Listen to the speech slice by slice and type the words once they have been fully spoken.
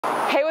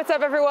Hey, what's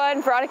up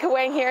everyone? Veronica,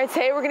 Wang here.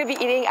 Today we're going to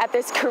be eating at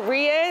this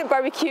Korean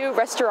barbecue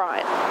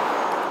restaurant.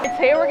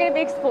 Today we're going to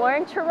be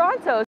exploring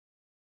Toronto.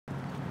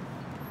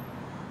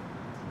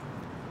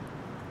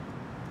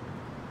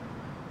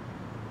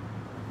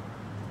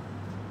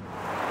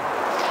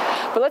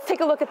 But let's take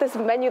a look at this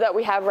menu that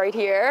we have right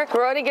here.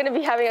 We're only going to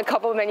be having a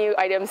couple menu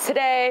items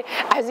today.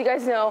 As you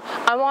guys know,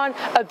 I'm on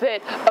a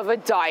bit of a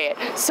diet,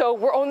 so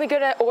we're only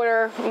going to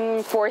order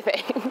 4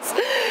 things.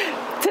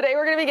 Today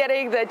we're going to be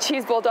getting the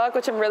cheese buldak,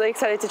 which I'm really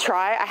excited to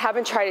try. I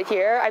haven't tried it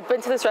here. I've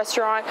been to this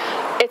restaurant.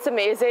 It's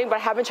amazing, but I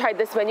haven't tried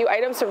this menu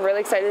item, so I'm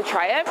really excited to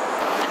try it.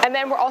 And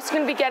then we're also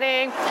going to be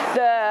getting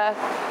the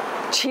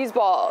cheese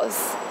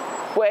balls,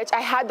 which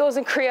I had those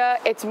in Korea.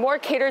 It's more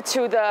catered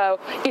to the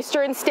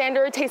Eastern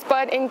standard taste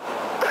bud in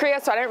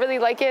Korea, so I didn't really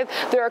like it.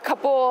 There are a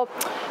couple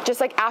just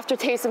like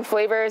aftertaste and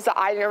flavors that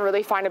I didn't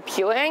really find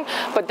appealing,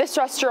 but this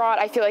restaurant,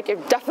 I feel like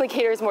it definitely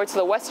caters more to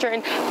the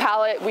Western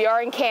palate. We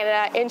are in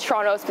Canada, in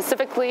Toronto,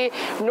 specifically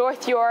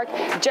North York,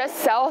 just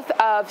south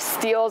of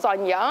Steeles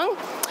on Yonge.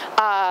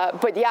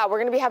 But yeah, we're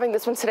gonna be having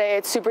this one today.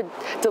 It's super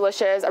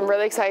delicious. I'm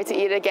really excited to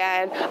eat it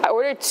again. I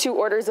ordered 2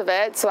 orders of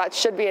it, so that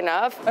should be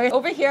enough. Okay,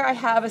 over here I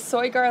have a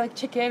soy garlic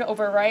chicken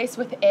over rice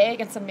with egg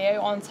and some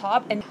mayo on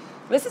top. And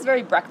this is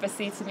very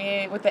breakfasty to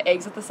me with the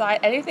eggs at the side.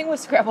 Anything with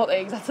scrambled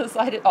eggs at the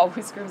side, it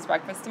always screams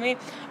breakfast to me.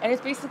 And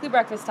it's basically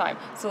breakfast time,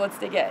 so let's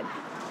dig in.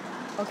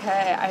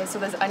 Okay, so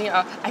there's onion.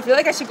 I feel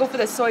like I should go for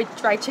the soy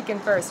fried chicken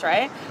first,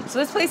 right? So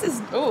this place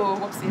is, oh,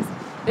 whoopsies.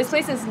 This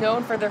place is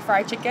known for their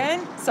fried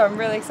chicken, so I'm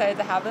really excited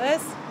to have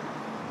this.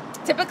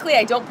 Typically,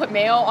 I don't put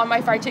mayo on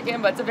my fried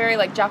chicken, but it's a very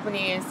like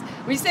Japanese.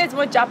 Would you say it's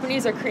more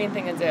Japanese or Korean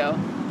thing to do?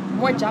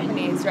 More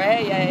Japanese,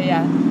 right?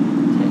 Yeah.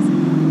 Cheers.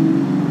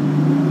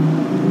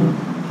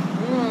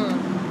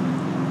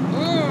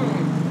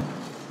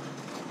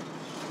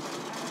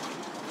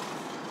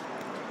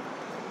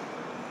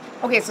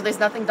 Okay, so there's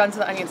nothing done to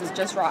the onions, it's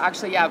just raw.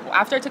 Actually, yeah,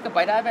 after I took a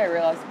bite out of it, I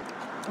realized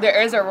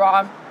there is a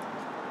raw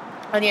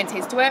onion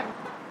taste to it.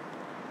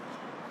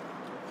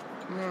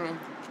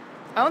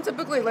 I don't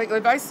typically, like,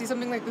 if I see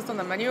something like this on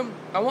the menu,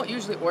 I won't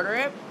usually order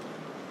it.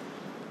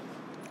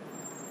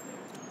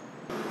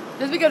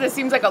 Just because it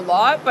seems like a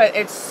lot, but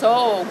it's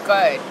so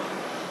good.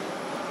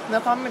 The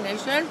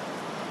combination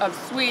of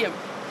sweet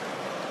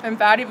and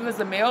fatty because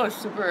the mayo is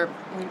super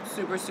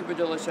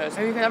delicious.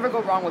 And you can never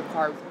go wrong with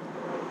carbs.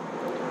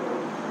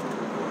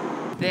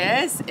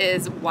 This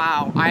is,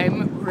 wow,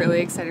 I'm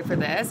really excited for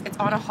this. It's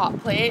on a hot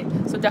plate,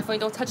 so definitely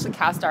don't touch the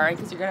cast iron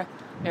because you're gonna,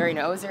 Mary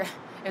knows,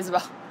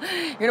 Isabel,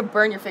 you're gonna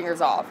burn your fingers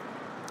off.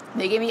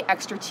 They gave me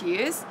extra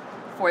cheese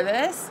for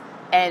this,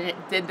 and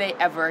did they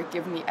ever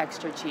give me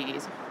extra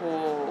cheese?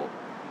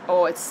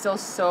 Oh, it's still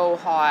so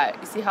hot.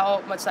 You see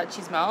how much that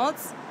cheese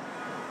melts?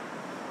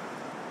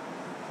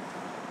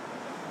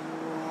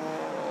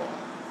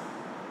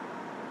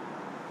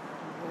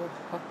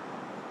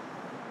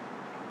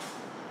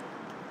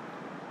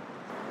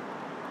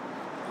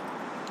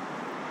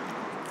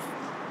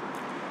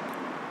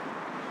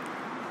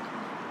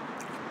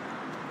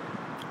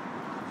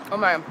 Oh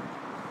my.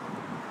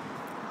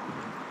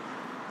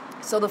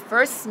 So the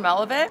first smell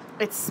of it,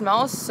 it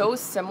smells so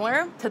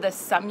similar to the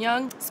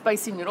samyang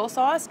spicy noodle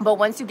sauce, but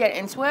once you get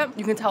into it,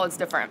 you can tell it's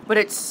different. But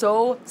it's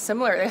so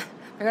similar. They're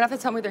gonna have to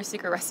tell me their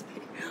secret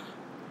recipe.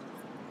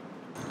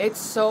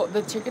 It's so,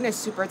 the chicken is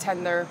super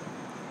tender.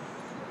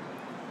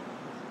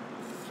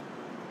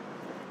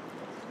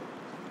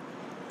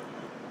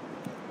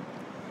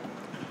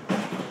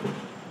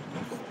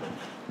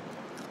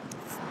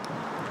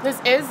 This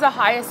is the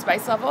highest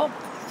spice level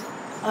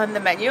on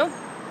the menu,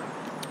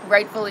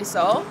 rightfully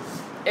so.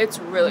 It's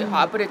really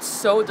hot, but it's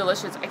so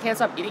delicious. I can't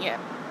stop eating it.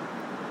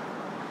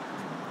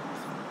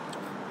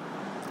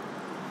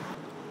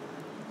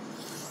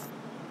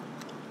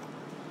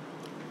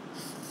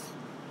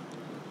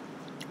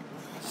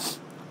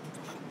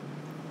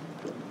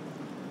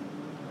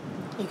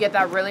 You get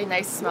that really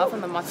nice smell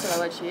from the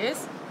mozzarella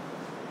cheese.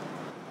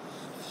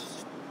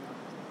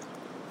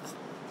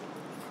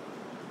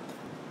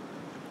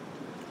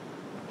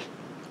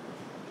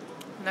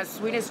 And that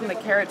sweetness from the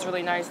carrot's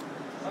really nice.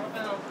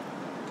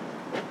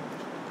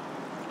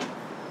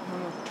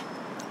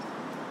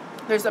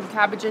 There's some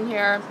cabbage in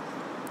here.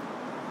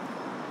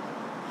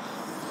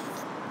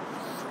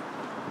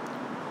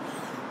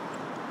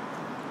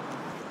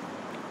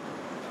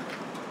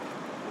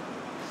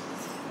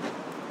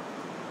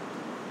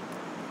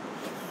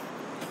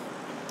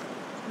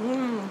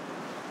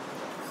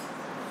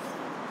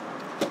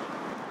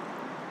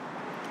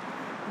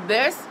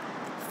 This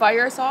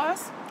fire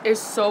sauce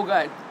is so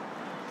good.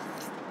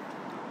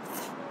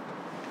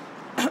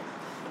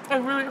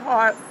 It's really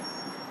hot.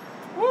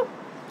 Woo.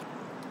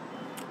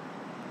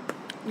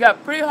 Yeah,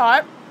 pretty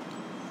hot.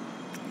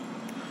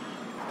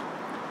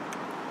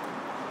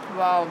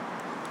 Wow.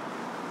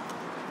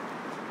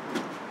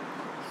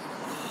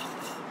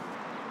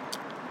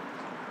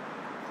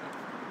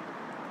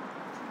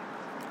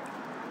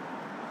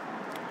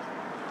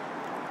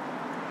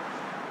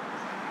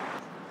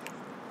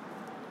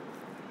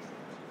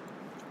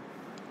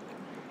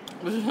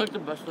 This is like the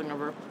best thing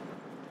ever.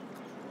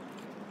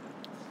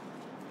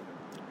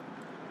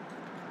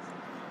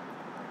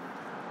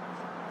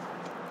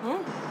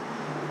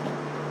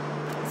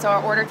 So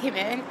our order came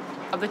in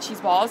of the cheese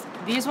balls.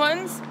 These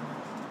ones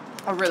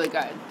are really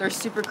good. They're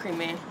super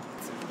creamy.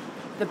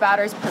 The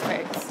batter's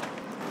perfect.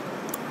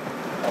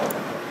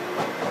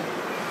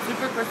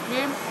 Super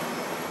crispy,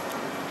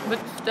 but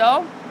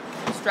still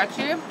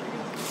stretchy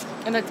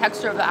in the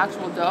texture of the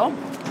actual dough.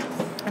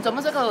 It's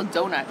almost like a little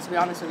donut, to be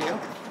honest with you.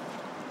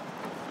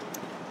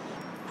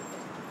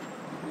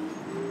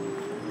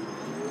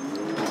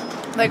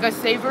 Like a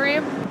savory,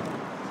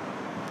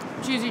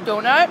 cheesy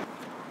donut.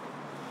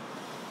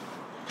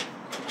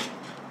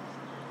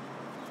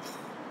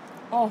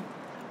 Oh.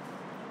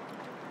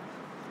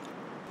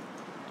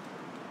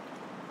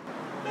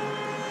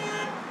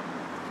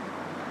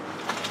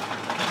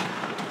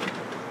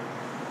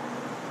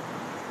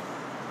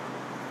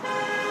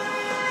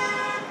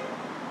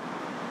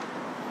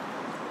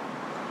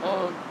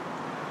 Oh.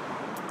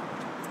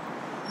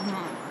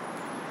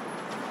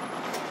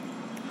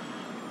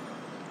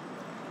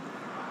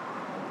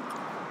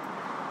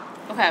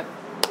 Okay,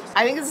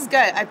 I think this is good.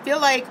 I feel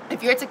like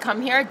if you're to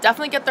come here,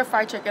 definitely get their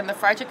fried chicken. The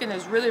fried chicken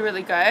is really,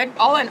 really good.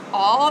 All in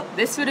all,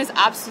 this food is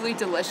absolutely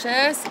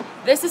delicious.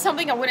 This is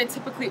something I wouldn't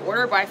typically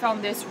order, but I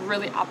found this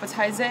really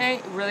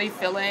appetizing, really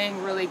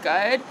filling, really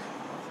good.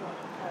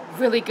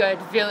 Really good,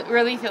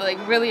 really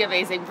filling, really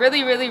amazing,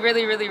 really,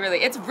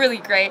 it's really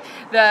great.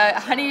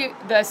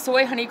 The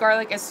soy honey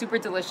garlic is super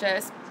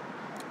delicious.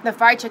 The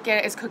fried chicken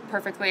is cooked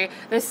perfectly.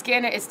 The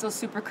skin is still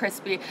super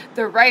crispy.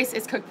 The rice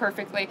is cooked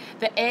perfectly.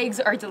 The eggs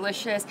are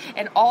delicious.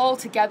 And all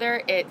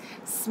together, it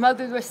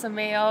smothered with some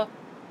mayo,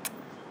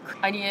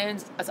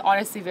 onions. It's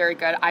honestly very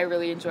good. I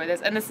really enjoy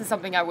this. And this is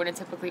something I wouldn't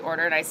typically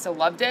order, and I still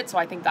loved it. So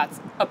I think that's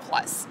a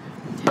plus.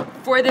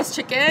 For this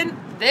chicken,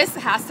 this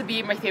has to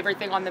be my favorite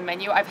thing on the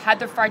menu. I've had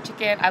the fried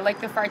chicken. I like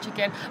the fried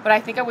chicken, but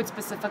I think I would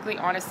specifically,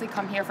 honestly,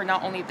 come here for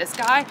not only this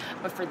guy,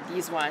 but for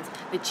these ones,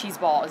 the cheese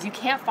balls. You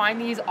can't find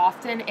these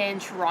often in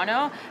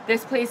Toronto.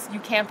 This place,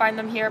 you can find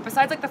them here.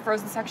 Besides like the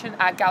frozen section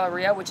at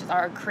Galleria, which is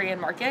our Korean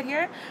market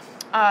here.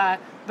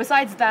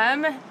 Besides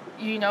them,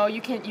 you know, you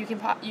can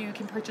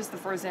purchase the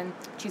frozen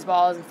cheese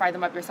balls and fry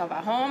them up yourself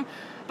at home.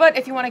 But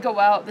if you want to go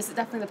out, this is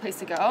definitely the place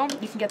to go.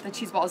 You can get the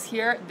cheese balls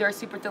here. They're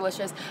super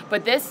delicious.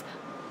 But this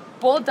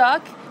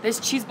buldak,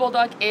 this cheese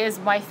buldak is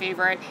my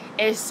favorite.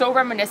 It is so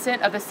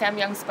reminiscent of the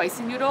Samyang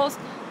spicy noodles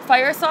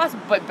fire sauce,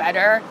 but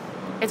better.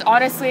 It's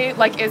honestly,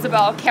 like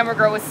Isabel, camera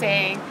girl, was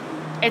saying,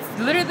 it's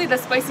literally the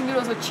spicy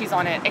noodles with cheese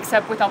on it,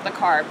 except without the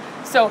carb.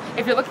 So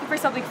if you're looking for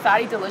something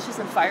fatty, delicious,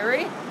 and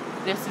fiery,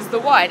 this is the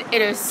one.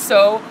 It is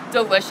so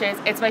delicious.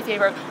 It's my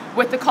favorite.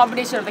 With the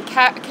combination of the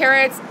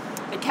carrots,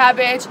 the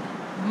cabbage,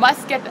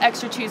 must get the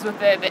extra cheese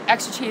with it. The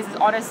extra cheese is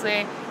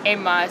honestly a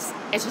must.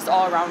 It's just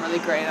all around really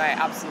great, and I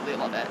absolutely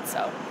love it.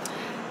 So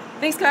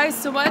thanks guys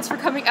so much for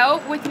coming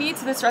out with me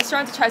to this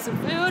restaurant to try some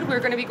food. We're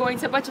going to be going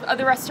to a bunch of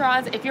other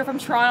restaurants. If you're from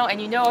Toronto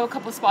and you know of a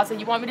couple spots that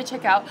you want me to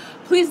check out,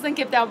 please link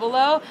it down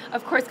below.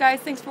 Of course guys,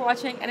 thanks for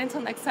watching, and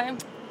until next time,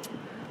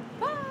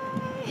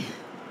 bye.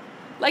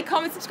 Like,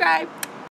 comment, subscribe.